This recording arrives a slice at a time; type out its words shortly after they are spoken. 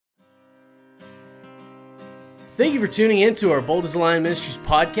Thank you for tuning in to our Bold as a Lion Ministries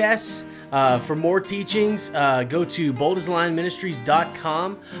podcasts. For more teachings, go to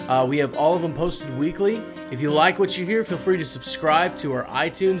boldasLionMinistries.com. We have all of them posted weekly. If you like what you hear, feel free to subscribe to our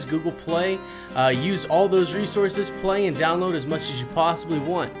iTunes, Google Play. Use all those resources, play and download as much as you possibly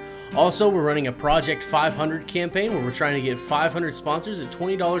want. Also, we're running a Project 500 campaign where we're trying to get 500 sponsors at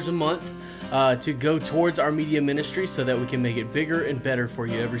 $20 a month to go towards our media ministry so that we can make it bigger and better for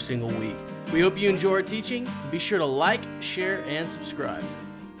you every single week. We hope you enjoy our teaching. Be sure to like, share, and subscribe.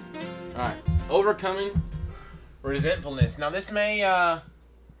 All right, overcoming resentfulness. Now, this may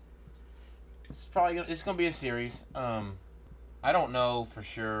it's gonna be a series. I don't know for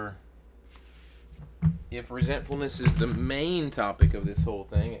sure if resentfulness is the main topic of this whole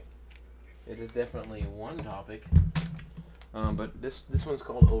thing. It is definitely one topic, but this one's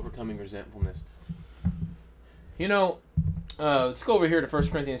called overcoming resentfulness. You know, let's go over here to 1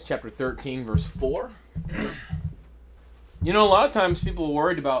 Corinthians chapter 13, verse 4. You know, a lot of times people are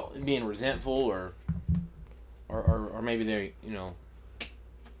worried about being resentful or maybe they, you know,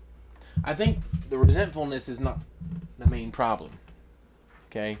 I think the resentfulness is not the main problem,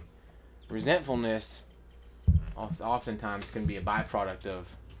 okay? Resentfulness oftentimes can be a byproduct of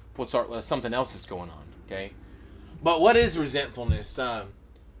something else that's going on, okay? But what is resentfulness?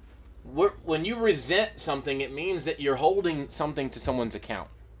 When you resent something, it means that you're holding something to someone's account,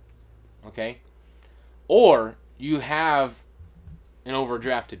 okay? Or you have an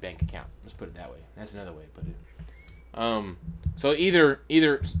overdrafted bank account. Let's put it that way. That's another way to put it. So either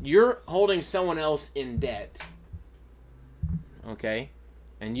you're holding someone else in debt, okay,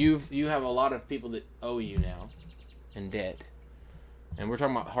 and you have a lot of people that owe you now in debt, and we're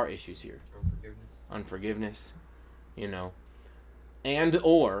talking about heart issues here, unforgiveness, you know, and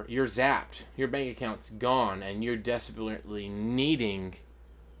or you're zapped, your bank account's gone, and you're desperately needing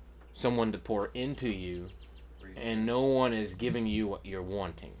someone to pour into you, and no one is giving you what you're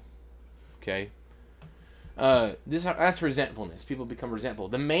wanting, okay? That's resentfulness. People become resentful.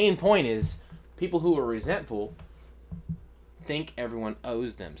 The main point is people who are resentful think everyone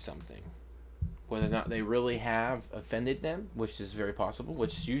owes them something, whether or not they really have offended them, which is very possible,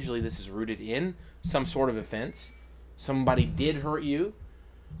 which usually this is rooted in some sort of offense. Somebody did hurt you,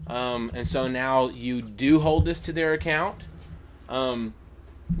 and so now you do hold this to their account. You know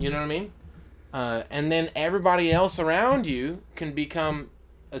what I mean? And then everybody else around you can become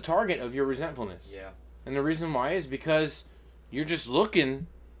a target of your resentfulness. Yeah. And the reason why is because you're just looking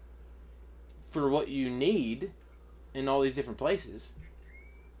for what you need in all these different places.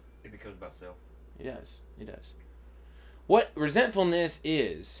 It becomes about self. It does. It does. What resentfulness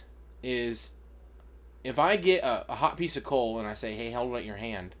is if I get a hot piece of coal and I say, hey, hold it in your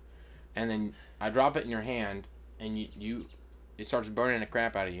hand, and then I drop it in your hand and it starts burning the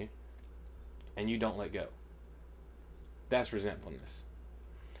crap out of you, and you don't let go. That's resentfulness.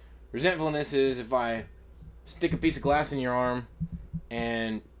 Resentfulness is if I stick a piece of glass in your arm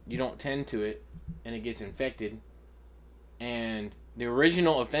and you don't tend to it and it gets infected, and the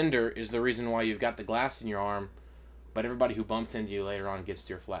original offender is the reason why you've got the glass in your arm, but everybody who bumps into you later on gets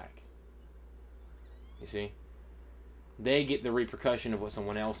your flack. You see? They get the repercussion of what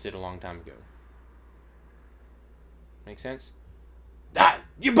someone else did a long time ago. Make sense? Ah,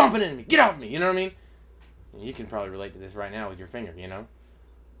 you're bumping into me. Get off me. You know what I mean? You can probably relate to this right now with your finger, you know?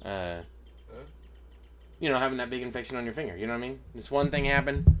 You know, having that big infection on your finger. You know what I mean? This one thing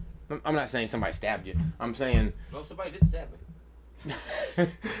happened. I'm not saying somebody stabbed you. I'm saying... Well, somebody did stab me.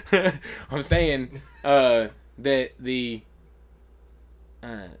 I'm saying that the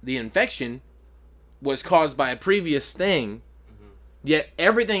infection was caused by a previous thing, yet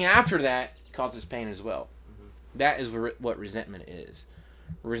everything after that causes pain as well. That is what resentment is.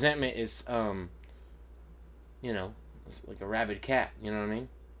 Resentment is, you know, it's like a rabid cat. You know what I mean?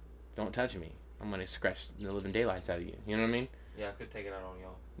 Don't touch me. I'm going to scratch the living daylights out of you. You know what I mean? Yeah, I could take it out on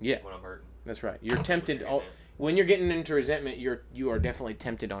y'all. Yeah. When I'm hurting. That's right. You're tempted. When you're getting into resentment, you are definitely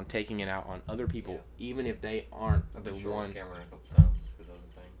tempted on taking it out on other people, even if they aren't I've the been short one. on camera a couple times because of the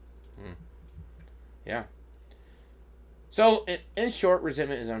thing. Yeah. So, in short,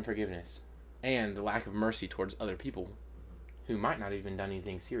 resentment is unforgiveness and the lack of mercy towards other people who might not even done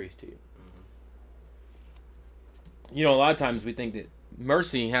anything serious to you. You know, a lot of times we think that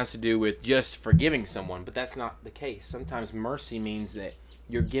mercy has to do with just forgiving someone, but that's not the case. Sometimes mercy means that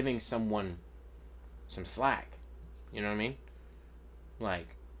you're giving someone some slack. You know what I mean?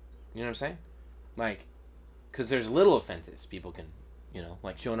 Like, you know what I'm saying? Like, because there's little offenses people can, you know,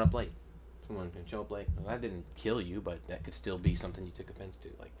 like showing up late. Someone can show up late. Well, that didn't kill you, but that could still be something you took offense to.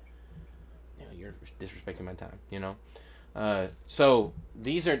 Like, you know, you're disrespecting my time, you know? So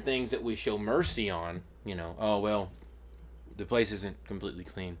these are things that we show mercy on You know, oh well, the place isn't completely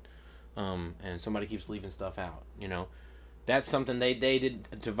clean, and somebody keeps leaving stuff out. You know, that's something they did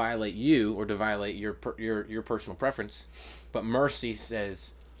to violate you or to violate your personal preference. But mercy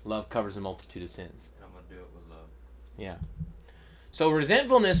says love covers a multitude of sins. And I'm gonna do it with love. Yeah. So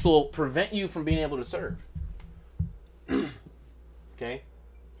resentfulness will prevent you from being able to serve. Okay?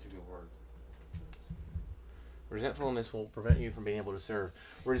 It's a good word. Resentfulness will prevent you from being able to serve.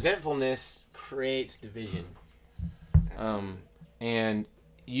 Resentfulness creates division. And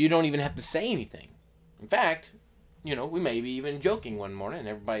you don't even have to say anything. In fact, you know, we may be even joking one morning and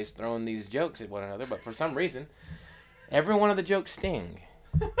everybody's throwing these jokes at one another, but for some reason, every one of the jokes sting.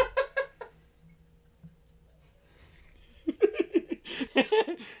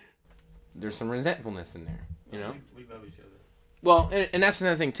 There's some resentfulness in there, you know? We love each other. Well, and that's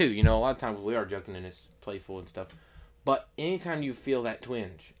another thing, too. You know, a lot of times we are joking and it's playful and stuff. But anytime you feel that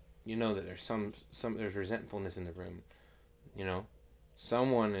twinge, you know that there's there's resentfulness in the room. You know?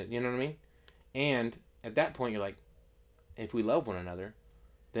 Someone, you know what I mean? And at that point, you're like, if we love one another,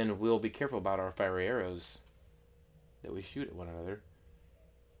 then we'll be careful about our fiery arrows that we shoot at one another.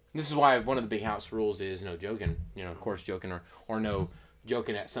 This is why one of the big house rules is no joking. You know, of course, joking or no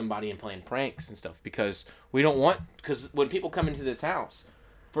joking at somebody and playing pranks and stuff, because we don't want, because when people come into this house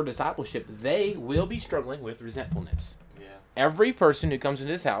for discipleship, they will be struggling with resentfulness. Yeah. Every person who comes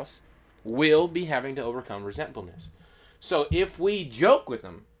into this house will be having to overcome resentfulness. So if we joke with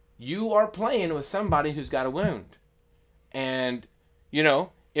them, you are playing with somebody who's got a wound. And, you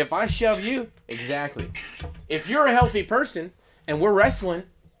know, if I shove you, exactly. If you're a healthy person and we're wrestling,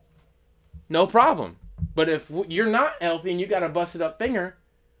 no problem. But if you're not healthy and you got a busted up finger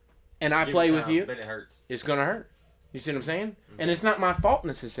and I play with you, but it hurts. it's going to hurt. You see what I'm saying? Mm-hmm. And it's not my fault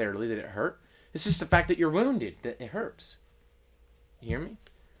necessarily that it hurt. It's just the fact that you're wounded, that it hurts. You hear me?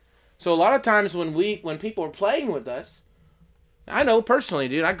 So a lot of times when people are playing with us, I know personally,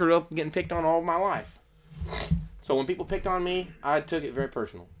 dude, I grew up getting picked on all my life. So when people picked on me, I took it very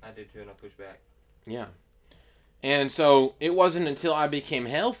personal. I did too, and I pushed back. Yeah. And so it wasn't until I became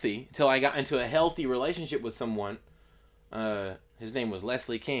healthy, until I got into a healthy relationship with someone. His name was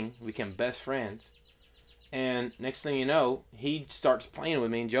Leslie King. We became best friends. And next thing you know, he starts playing with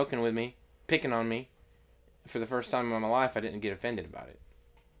me and joking with me, picking on me. For the first time in my life, I didn't get offended about it.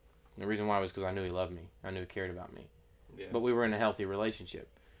 And the reason why was because I knew he loved me. I knew he cared about me. Yeah. But we were in a healthy relationship,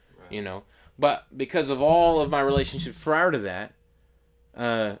 Right. you know. But because of all of my relationships prior to that,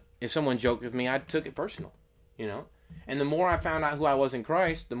 if someone joked with me, I took it personal, you know. And the more I found out who I was in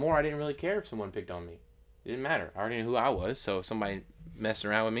Christ, the more I didn't really care if someone picked on me. It didn't matter. I already knew who I was, so if somebody messed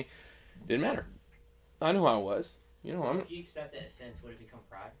around with me, it didn't matter. I knew who I was. You know, So if you accept that offense, would it become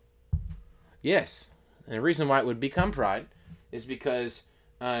pride? Yes. And the reason why it would become pride is because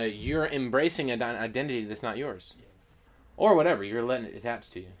you're embracing an identity that's not yours. Yeah. Or whatever. You're letting it attach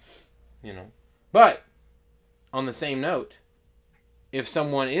to you. You know. But, on the same note, if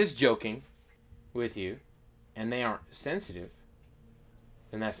someone is joking with you and they aren't sensitive,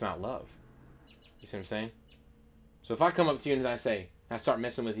 then that's not love. You see what I'm saying? So if I come up to you and I say, I start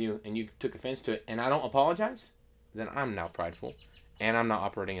messing with you and you took offense to it and I don't apologize, then I'm now prideful and I'm not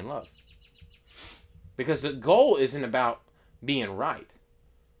operating in love. Because the goal isn't about being right.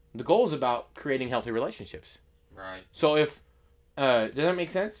 The goal is about creating healthy relationships. Right. So if, does that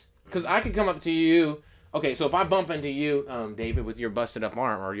make sense? Because I could come up to you, okay, so if I bump into you, David, with your busted up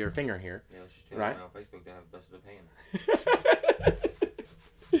arm or your finger here, Yeah, let's just tell right? right. on Facebook to have a busted up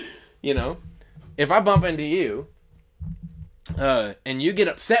hand. you know, if I bump into you, and you get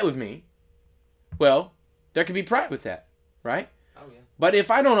upset with me, well, there could be pride with that, right? Oh yeah. But if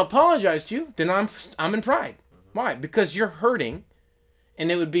I don't apologize to you, then I'm in pride. Why? Because you're hurting,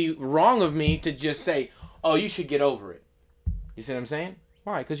 and it would be wrong of me to just say, "Oh, you should get over it." You see what I'm saying?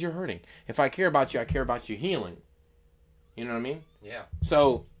 Why? Because you're hurting. If I care about you, I care about you healing. You know what I mean? Yeah.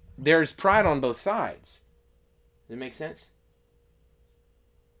 So there's pride on both sides. Does it make sense?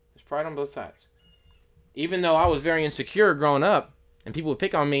 There's pride on both sides. Even though I was very insecure growing up, and people would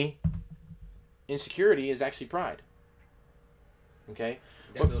pick on me, insecurity is actually pride. Okay?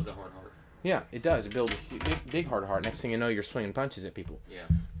 That builds a hard heart. Yeah, it does. It builds a big hard heart. Next thing you know, you're swinging punches at people.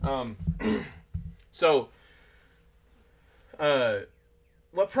 Yeah. So,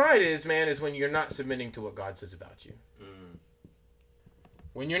 what pride is, man, is when you're not submitting to what God says about you. Mm.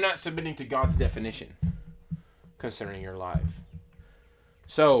 When you're not submitting to God's definition concerning your life.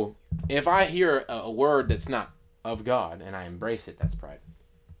 So, if I hear a word that's not of God and I embrace it, that's pride.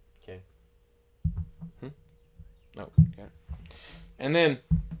 Okay? No. Okay. And then,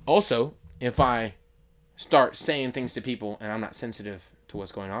 also, if I start saying things to people and I'm not sensitive to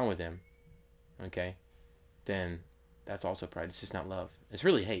what's going on with them, okay, then that's also pride. It's just not love. It's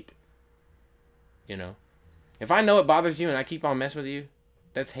really hate. You know? If I know it bothers you and I keep on messing with you,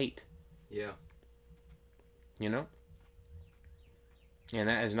 that's hate. Yeah. You know? And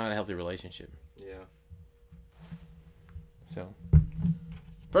that is not a healthy relationship. Yeah. So,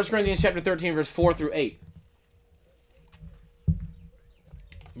 1 Corinthians chapter 13, verse 4 through 8.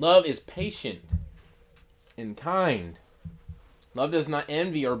 Love is patient and kind. Love does not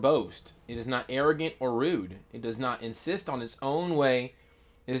envy or boast. It is not arrogant or rude. It does not insist on its own way.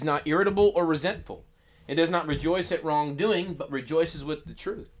 It is not irritable or resentful. It does not rejoice at wrongdoing, but rejoices with the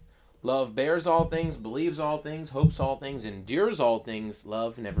truth. Love bears all things, believes all things, hopes all things, endures all things.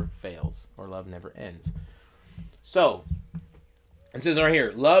 Love never fails, or love never ends. So, it says right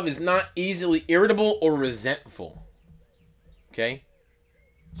here, love is not easily irritable or resentful. Okay?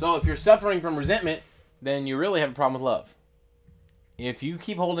 So, if you're suffering from resentment, then you really have a problem with love. If you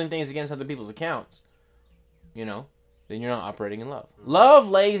keep holding things against other people's accounts, you know, then you're not operating in love. Love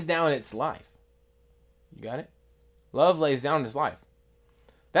lays down its life. You got it? Love lays down its life.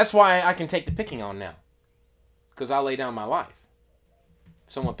 That's why I can take the picking on now. Because I lay down my life.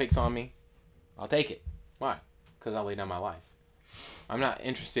 If someone picks on me, I'll take it. Why? Because I lay down my life. I'm not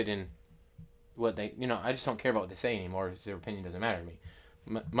interested in what they, I just don't care about what they say anymore. Their opinion doesn't matter to me.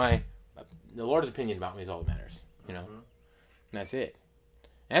 The Lord's opinion about me is all that matters, And that's it.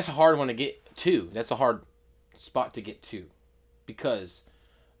 And that's a hard one to get to. That's a hard spot to get to. Because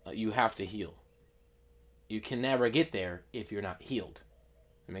you have to heal. You can never get there if you're not healed.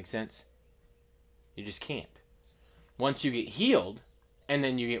 That makes sense? You just can't. Once you get healed, and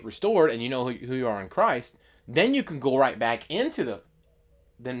then you get restored, and you know who you are in Christ, then you can go right back into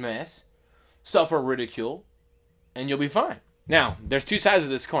the mess, suffer ridicule, and you'll be fine. Now, there's two sides of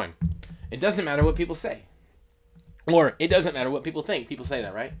this coin. It doesn't matter what people say. Or, it doesn't matter what people think. People say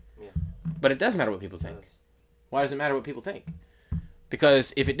that, right? Yeah. But it does matter what people think. Why does it matter what people think?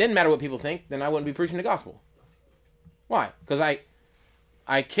 Because if it didn't matter what people think, then I wouldn't be preaching the gospel. Why? Because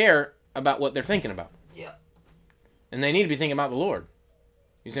I care about what they're thinking about. Yeah. And they need to be thinking about the Lord.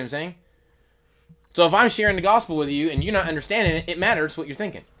 You see what I'm saying? So if I'm sharing the gospel with you and you're not understanding it, it matters what you're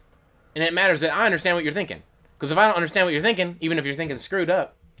thinking. And it matters that I understand what you're thinking. Because if I don't understand what you're thinking, even if you're thinking screwed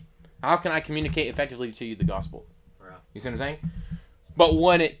up, how can I communicate effectively to you the gospel? Right. You see what I'm saying? But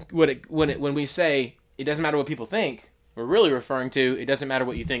when we say it doesn't matter what people think, we're really referring to it doesn't matter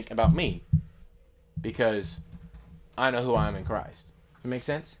what you think about me. Because I know who I am in Christ. Does that make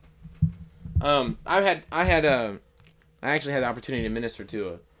sense? I actually had the opportunity to minister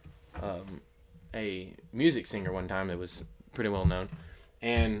to a music singer one time that was pretty well known,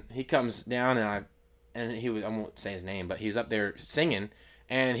 and he comes down I won't say his name, but he's up there singing,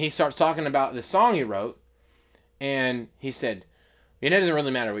 and he starts talking about the song he wrote, and he said, it doesn't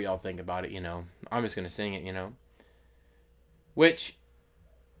really matter what y'all think about it, I'm just gonna sing it, which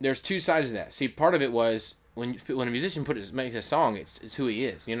there's two sides of that. See, part of it was when a musician makes a song, it's who he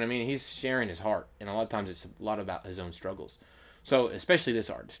is. You know what I mean? He's sharing his heart, and a lot of times it's a lot about his own struggles. So, especially this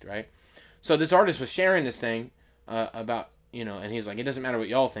artist, right? So this artist was sharing this thing about, and he's like, it doesn't matter what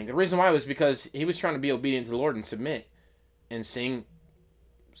y'all think. The reason why was because he was trying to be obedient to the Lord and submit and sing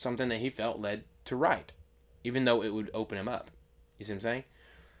something that he felt led to write, even though it would open him up. You see what I'm saying?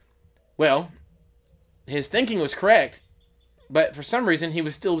 Well, his thinking was correct, but for some reason he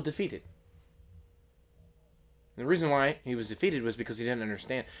was still defeated. The reason why he was defeated was because he didn't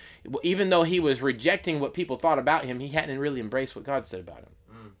understand. Even though he was rejecting what people thought about him, he hadn't really embraced what God said about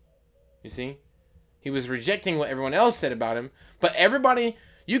him. You see? He was rejecting what everyone else said about him. But everybody,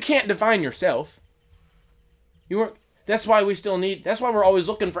 you can't define yourself. That's why we're always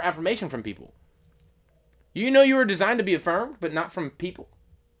looking for affirmation from people. You were designed to be affirmed, but not from people.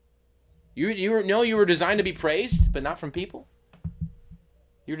 You were designed to be praised, but not from people.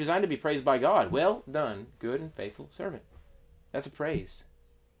 You're designed to be praised by God. Well done, good and faithful servant. That's a praise.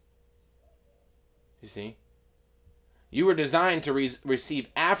 You see? You were designed to receive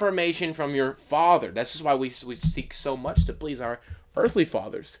affirmation from your Father. That's just why we seek so much to please our earthly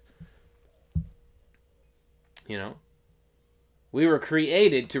fathers. We were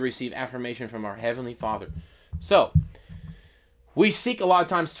created to receive affirmation from our Heavenly Father. So, we seek a lot of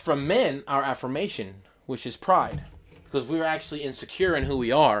times from men our affirmation, which is pride. Because we are actually insecure in who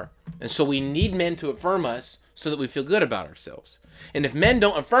we are. And so we need men to affirm us so that we feel good about ourselves. And if men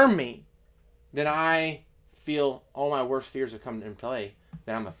don't affirm me, then I feel all my worst fears have come into play.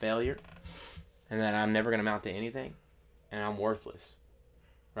 That I'm a failure. And that I'm never going to amount to anything. And I'm worthless.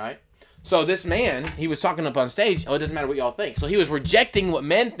 Right? So this man, he was talking up on stage, it doesn't matter what y'all think. So he was rejecting what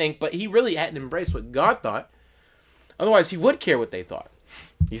men think, but he really hadn't embraced what God thought. Otherwise, he would care what they thought.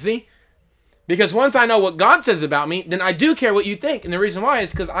 You see? Because once I know what God says about me, then I do care what you think. And the reason why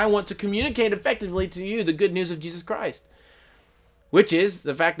is because I want to communicate effectively to you the good news of Jesus Christ. Which is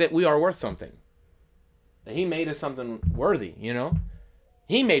the fact that we are worth something. That he made us something worthy, you know?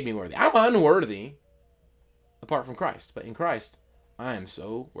 He made me worthy. I'm unworthy apart from Christ. But in Christ, I am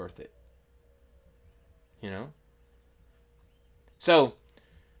so worth it. You know? So,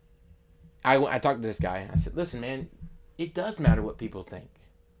 I talked to this guy. I said, listen, man, it does matter what people think.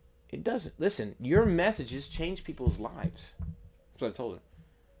 It doesn't. Listen, your messages change people's lives. That's what I told him.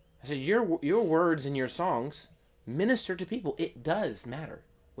 I said, your words and your songs minister to people. It does matter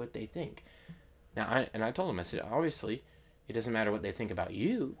what they think. Now, I told him, I said, obviously, it doesn't matter what they think about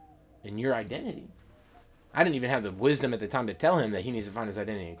you and your identity. I didn't even have the wisdom at the time to tell him that he needs to find his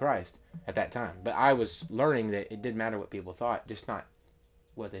identity in Christ at that time. But I was learning that it didn't matter what people thought, just not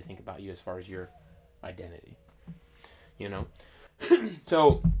what they think about you as far as your identity. You know?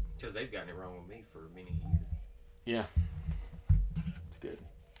 So... Because they've gotten it wrong with me for many years. Yeah. It's good.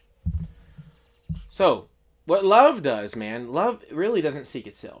 So, what love does, man, love really doesn't seek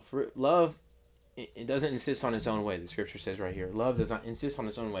itself. Love, it doesn't insist on its own way. The scripture says right here, love does not insist on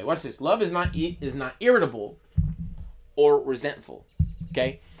its own way. Watch this. Love is not irritable or resentful.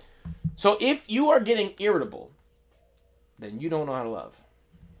 Okay? So, if you are getting irritable, then you don't know how to love.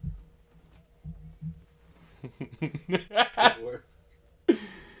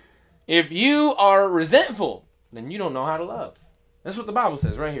 If you are resentful, then you don't know how to love. That's what the Bible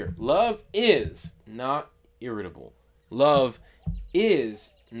says right here. Love is not irritable. Love is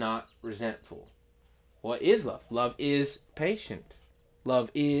not resentful. What is love? Love is patient. Love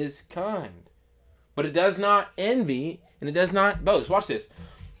is kind. But it does not envy and it does not boast. Watch this.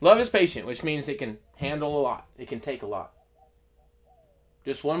 Love is patient, which means it can handle a lot. It can take a lot.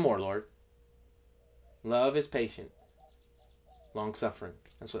 Just one more, Lord. Love is patient. Long suffering.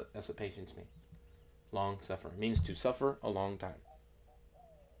 That's what patience means. Long suffering. It means to suffer a long time.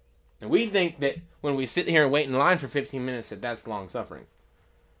 And we think that when we sit here and wait in line for 15 minutes that that's long suffering.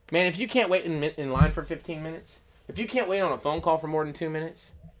 Man, if you can't wait in line for 15 minutes, if you can't wait on a phone call for more than 2 minutes,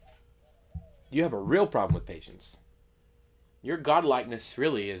 you have a real problem with patience. Your godlikeness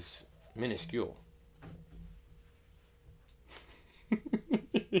really is minuscule.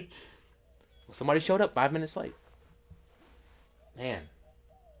 Somebody showed up 5 minutes late. Man.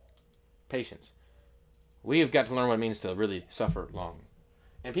 Patience. We have got to learn what it means to really suffer long.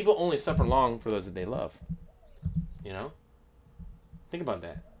 And people only suffer long for those that they love. You know? Think about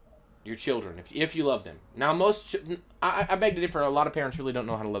that. Your children, if you love them. Now, I beg to differ. A lot of parents really don't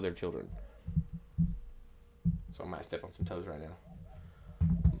know how to love their children. So I might step on some toes right now.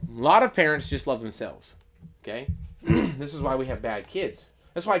 A lot of parents just love themselves. Okay? This is why we have bad kids.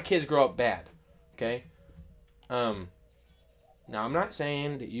 That's why kids grow up bad. Okay? Now, I'm not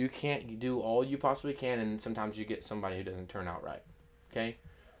saying that you can't do all you possibly can, and sometimes you get somebody who doesn't turn out right. Okay?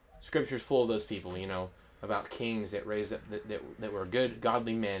 Scripture's full of those people, you know, about kings that raised up, that were good,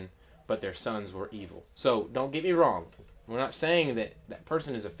 godly men, but their sons were evil. So, don't get me wrong. We're not saying that that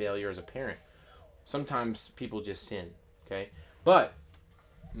person is a failure as a parent. Sometimes people just sin. Okay? But,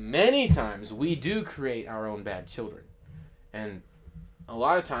 many times, we do create our own bad children. And a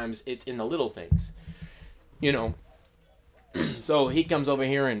lot of times, it's in the little things. You know, so he comes over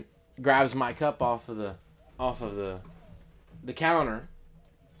here and grabs my cup off of the counter,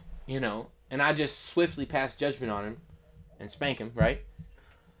 you know, and I just swiftly pass judgment on him and spank him, right?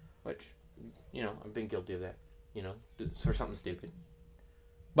 Which, you know, I've been guilty of that, you know, for something stupid.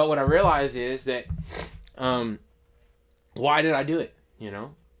 But what I realize is that, why did I do it, you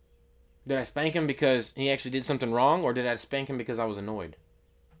know? Did I spank him because he actually did something wrong, or did I spank him because I was annoyed?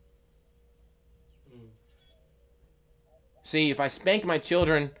 See, if I spank my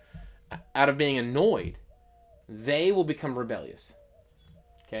children out of being annoyed, they will become rebellious.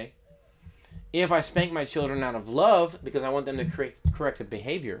 Okay? If I spank my children out of love because I want them to correct a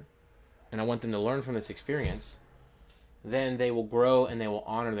behavior and I want them to learn from this experience, then they will grow and they will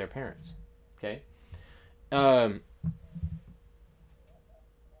honor their parents. Okay?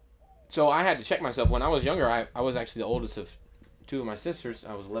 So I had to check myself. When I was younger, I was actually the oldest of two of my sisters.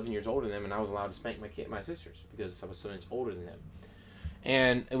 I was 11 years older than them, and I was allowed to spank my sisters because I was so much older than them.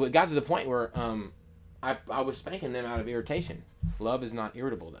 And it got to the point where I was spanking them out of irritation. Love is not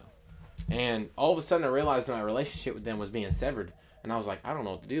irritable, though. And all of a sudden, I realized that my relationship with them was being severed, and I was like, I don't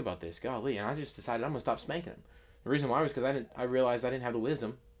know what to do about this. Golly. And I just decided I'm going to stop spanking them. The reason why was because I realized I didn't have the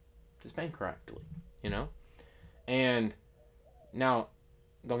wisdom to spank correctly, you know? And now,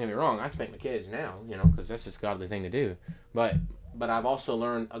 don't get me wrong, I spank my kids now, you know, because that's just a godly thing to do. But I've also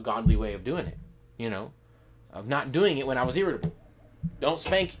learned a godly way of doing it, you know, of not doing it when I was irritable. Don't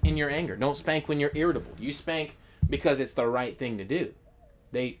spank in your anger. Don't spank when you're irritable. You spank because it's the right thing to do.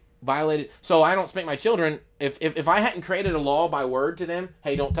 They violated. So I don't spank my children. If I hadn't created a law by word to them,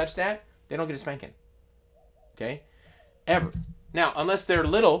 hey, don't touch that, they don't get a spanking. Okay? Ever. Now, unless they're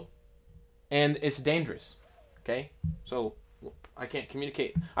little and it's dangerous. Okay? So I can't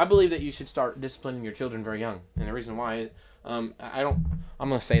communicate. I believe that you should start disciplining your children very young. And the reason why is, I'm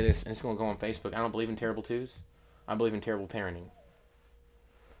going to say this, and it's going to go on Facebook. I don't believe in terrible twos. I believe in terrible parenting.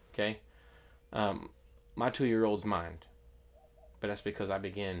 Okay? My 2-year-old's mind. But that's because I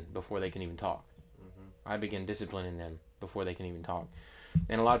begin before they can even talk. I begin disciplining them before they can even talk.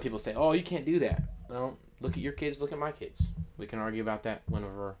 And a lot of people say, oh, you can't do that. Well, look at your kids, look at my kids. We can argue about that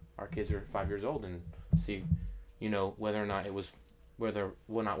whenever our kids are 5 years old and see, whether or not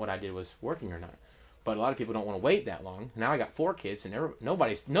what I did was working or not. But a lot of people don't want to wait that long. Now I got 4 kids, and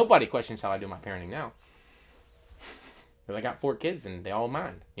nobody questions how I do my parenting now. But I got 4 kids, and they all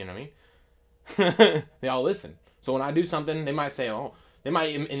mind. You know what I mean? They all listen. So when I do something, they might say, oh, they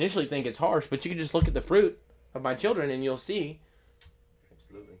might initially think it's harsh, but you can just look at the fruit of my children, and you'll see.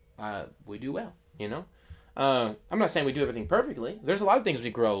 Absolutely. We do well. I'm not saying we do everything perfectly. There's a lot of things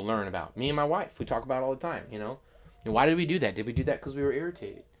we learn about. Me and my wife, we talk about it all the time. And why did we do that? Did we do that because we were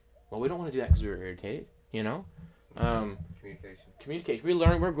irritated? Well, we don't want to do that because we were irritated. Communication.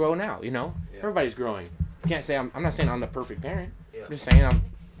 We're growing out. Yeah. Everybody's growing. You can't say I'm not saying I'm the perfect parent. Yeah. I'm just saying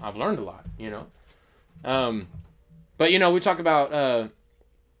I've learned a lot. But we talk about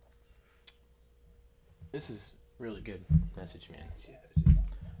this is really good message, man.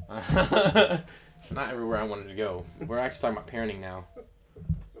 It's not everywhere I wanted to go. We're actually talking about parenting now.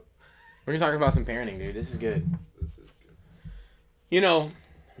 We're gonna talk about some parenting, dude. This is good.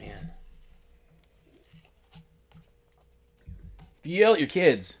 Man. If you yell at your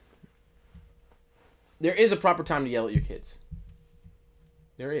kids, there is a proper time to yell at your kids.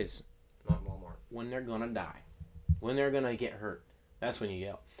 There is. Not Walmart. When they're gonna die. When they're gonna get hurt. That's when you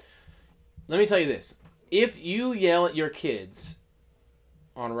yell. Let me tell you this. If you yell at your kids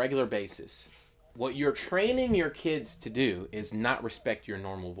on a regular basis, what you're training your kids to do is not respect your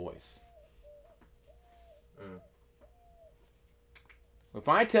normal voice. If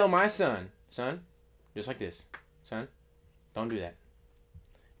I tell my son, just like this, son, don't do that.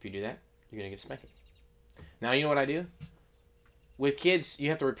 If you do that, you're going to get a spanking. Now, you know what I do? With kids, you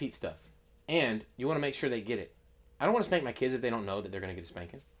have to repeat stuff. And you want to make sure they get it. I don't want to spank my kids if they don't know that they're going to get a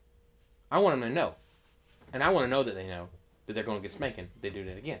spanking. I want them to know. And I want to know that they know that they're going to get spanking if they do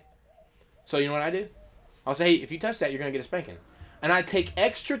that again. So you know what I do? I'll say, hey, if you touch that, you're going to get a spanking. And I take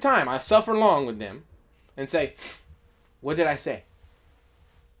extra time. I suffer long with them and say, what did I say?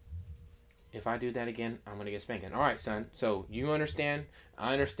 If I do that again, I'm going to get a spanking. All right, son. So you understand.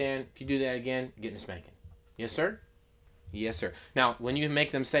 I understand. If you do that again, you're getting a spanking. Yes, sir? Yes, sir. Now, when you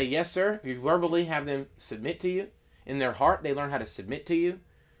make them say yes, sir, you verbally have them submit to you. In their heart, they learn how to submit to you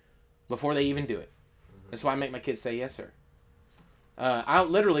before they even do it. That's why I make my kids say yes, sir.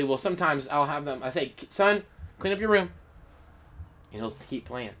 Sometimes I'll have them, I say, son, clean up your room. And he'll keep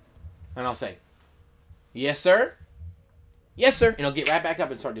playing. And I'll say, yes, sir. Yes, sir. And he'll get right back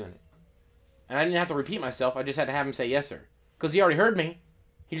up and start doing it. And I didn't have to repeat myself. I just had to have him say yes, sir. Because he already heard me.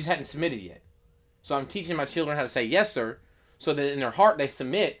 He just hadn't submitted yet. So I'm teaching my children how to say yes, sir, so that in their heart they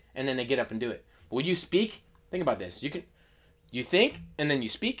submit, and then they get up and do it. But when you speak, think about this. You think, and then you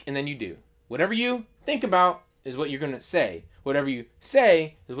speak, and then you do. Whatever you think about is what you're going to say. Whatever you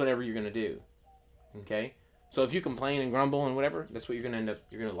say is whatever you're going to do. Okay? So if you complain and grumble and whatever, that's what you're going to end up,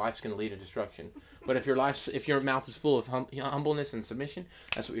 life's going to lead to destruction. But if your mouth is full of humbleness and submission,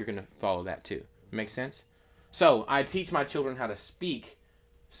 that's what you're going to follow that too. Make sense? So I teach my children how to speak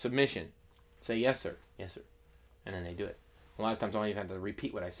submission. Say, yes, sir. Yes, sir. And then they do it. A lot of times I don't even have to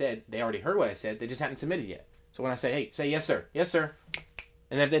repeat what I said. They already heard what I said. They just hadn't submitted yet. So when I say, hey, say yes, sir. Yes, sir.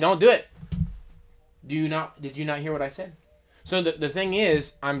 And if they don't do it, did you not hear what I said? So the thing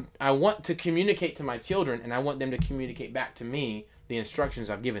is, I want to communicate to my children, and I want them to communicate back to me the instructions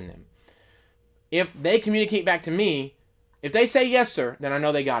I've given them. If they communicate back to me, if they say yes, sir, then I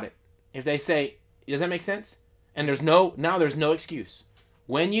know they got it. If they say, does that make sense? And there's no excuse.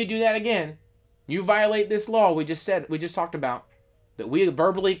 When you do that again, you violate this law we just talked about, that we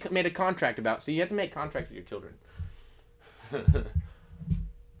verbally made a contract about. So you have to make contracts with your children.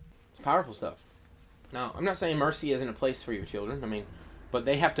 It's powerful stuff. Now, I'm not saying mercy isn't a place for your children. But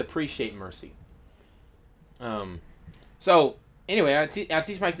they have to appreciate mercy. So anyway, this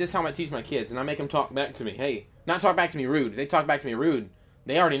is how I teach my kids, and I make them talk back to me. Hey, not talk back to me rude. If they talk back to me rude,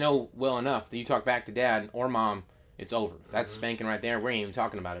 they already know well enough that you talk back to dad or mom, it's over. That's spanking right there. We ain't even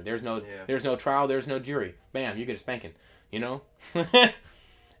talking about it. There's no trial. There's no jury. Bam, you get a spanking. You know?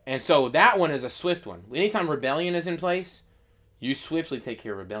 And so that one is a swift one. Anytime rebellion is in place, you swiftly take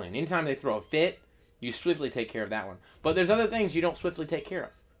care of rebellion. Anytime they throw a fit, you swiftly take care of that one. But there's other things you don't swiftly take care of,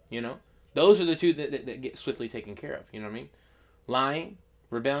 you know? Those are the two that get swiftly taken care of, you know what I mean? Lying,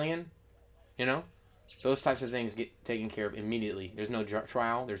 rebellion, you know? Those types of things get taken care of immediately. There's no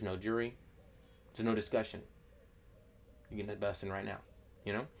trial, there's no jury, there's no discussion. You're getting that busting right now,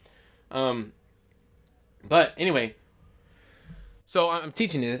 you know? But anyway, so I'm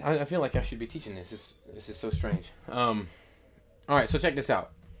teaching this. I feel like I should be teaching this. This is so strange. All right, so check this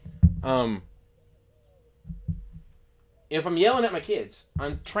out. If I'm yelling at my kids,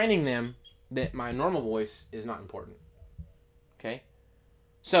 I'm training them that my normal voice is not important. Okay?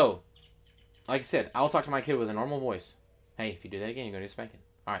 So, like I said, I'll talk to my kid with a normal voice. Hey, if you do that again, you're going to get a spanking.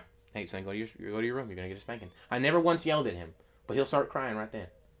 All right. Hey, son, go to your room. You're going to get a spanking. I never once yelled at him, but he'll start crying right then.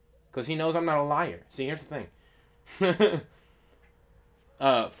 Because he knows I'm not a liar. See, here's the thing.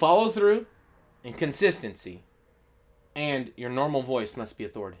 Follow through and consistency. And your normal voice must be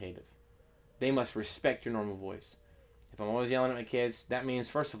authoritative. They must respect your normal voice. If I'm always yelling at my kids, that means,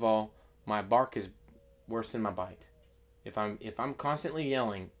 first of all, my bark is worse than my bite. If I'm constantly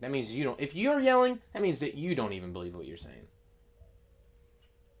yelling, that means you don't. If you're yelling, that means that you don't even believe what you're saying.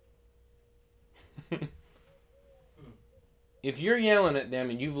 If you're yelling at them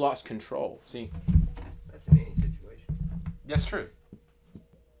and you've lost control, see? That's in any situation. That's true.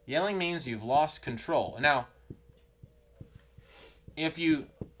 Yelling means you've lost control. Now,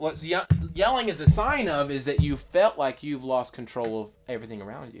 what yelling is a sign of is that you felt like you've lost control of everything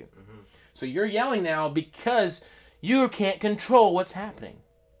around you. Mm-hmm. So you're yelling now because you can't control what's happening.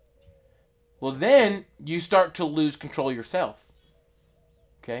 Well, then you start to lose control yourself.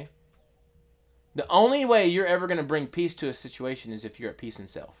 Okay? The only way you're ever going to bring peace to a situation is if you're at peace in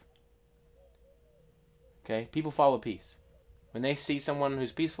self. Okay? People follow peace. When they see someone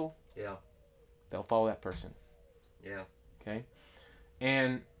who's peaceful, yeah, they'll follow that person. Yeah. Okay?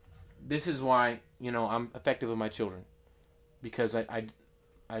 And this is why, I'm effective with my children. Because I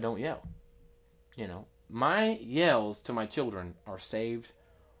don't yell. My yells to my children are saved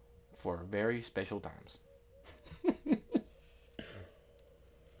for very special times.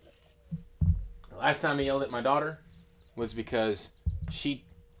 The last time I yelled at my daughter was because she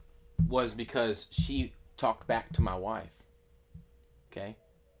talked back to my wife. Okay?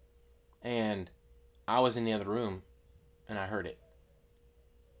 And I was in the other room and I heard it.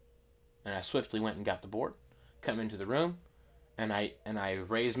 And I swiftly went and got the board, come into the room, and I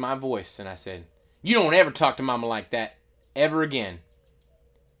raised my voice and I said, "You don't ever talk to Mama like that ever again."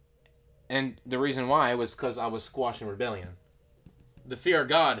 And the reason why was because I was squashing rebellion. The fear of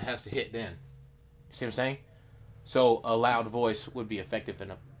God has to hit then. You see what I'm saying? So a loud voice would be effective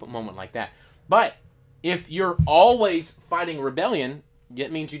in a moment like that. But if you're always fighting rebellion,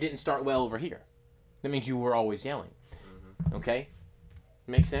 that means you didn't start well over here. That means you were always yelling. Mm-hmm. Okay?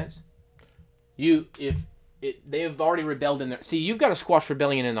 Make sense? They have already rebelled in there. See, you've got to squash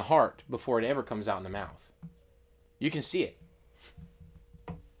rebellion in the heart before it ever comes out in the mouth. You can see it.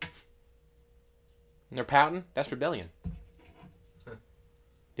 And they're pouting. That's rebellion. You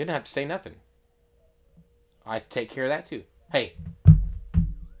didn't have to say nothing. I take care of that too. Hey,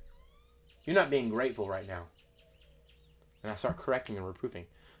 you're not being grateful right now. And I start correcting and reproving.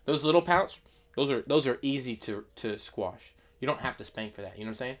 Those little pouts, those are easy to squash. You don't have to spank for that. You know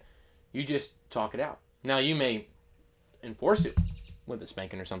what I'm saying? You just talk it out. Now, you may enforce it with a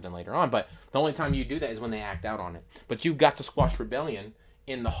spanking or something later on, but the only time you do that is when they act out on it. But you've got to squash rebellion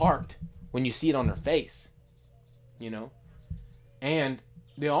in the heart when you see it on their face. And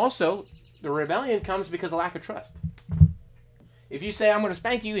the rebellion comes because of lack of trust. If you say, "I'm going to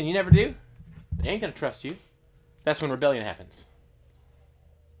spank you," and you never do, they ain't going to trust you. That's when rebellion happens.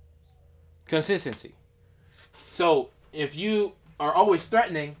 Consistency. So, if you are always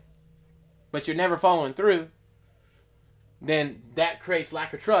threatening, but you're never following through, then that creates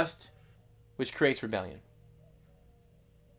lack of trust, which creates rebellion.